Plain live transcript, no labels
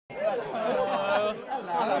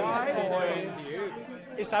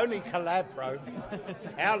It's only Collabro.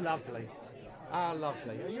 How lovely. How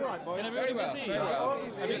lovely. Are you alright, boys? Can everybody well, see? very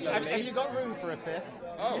well. Have you got room for a fifth?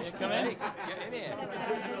 Oh, Come in. get in here.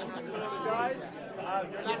 Guys,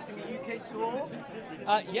 Yes. UK tour?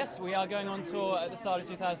 Yes, we are going on tour at the start of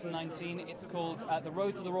 2019. It's called The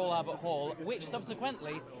Road to the Royal Albert Hall, which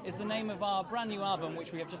subsequently is the name of our brand new album,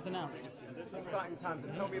 which we have just announced. Exciting times.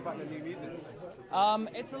 And tell me about your new music.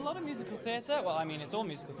 It's a lot of musical theatre. Well, I mean, it's all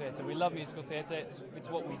musical theatre. We love musical theatre. It's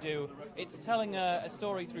what we do. It's telling a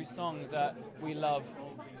story through song that we love.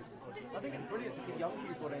 I think it's brilliant to see young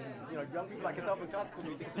people and young people like yourself in classical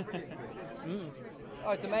music. It's a brilliant thing.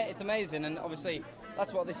 Oh, it's amazing, and obviously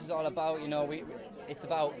that's what this is all about. It's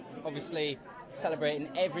about obviously celebrating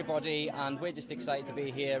everybody, and we're just excited to be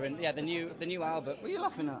here. And yeah, the new album. What are you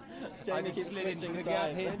laughing at? Jamie keeps switching the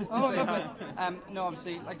gap here. Just to Oh, say lovely. No,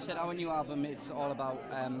 obviously, like I said, our new album is all about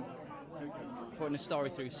putting a story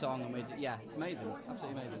through song, and it's amazing,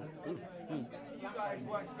 absolutely amazing. You guys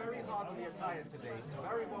worked very hard on the attire today. It's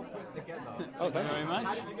very well put together. Oh, thank very you. much.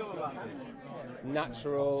 How did you go about this?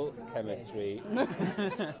 Natural chemistry.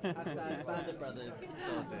 Bandit Brothers.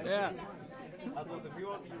 Sorted. Yeah. That's awesome.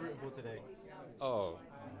 Who else are you rooting for today? Oh,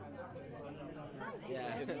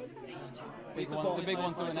 the big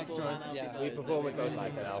ones that were next to us. Yeah. we perform with both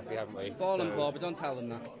like an Alfie, haven't we? Ball and So ball, but don't tell them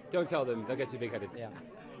that. Don't tell them; they'll get too big-headed. Yeah.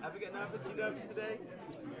 Ever get nervous? You nervous today?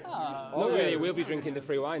 Not really. We'll be drinking the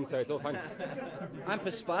free wine, so it's all fine. I'm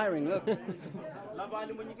perspiring. Look. Love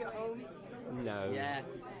Island when you get home? No. Yes.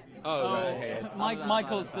 Oh, right. Okay.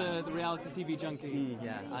 Michael's the reality TV junkie.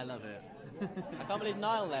 Yeah, I love it. I can't believe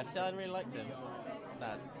Niall left. I really liked him.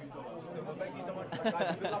 Sad. So, well, thank you so much,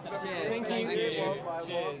 guys. Good luck with everything. Thank you. Bye, bye,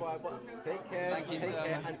 Cheers. bye, bye. Take care. Thank you take so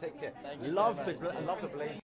care, much. and take care. Thank you so Love much. the blaze.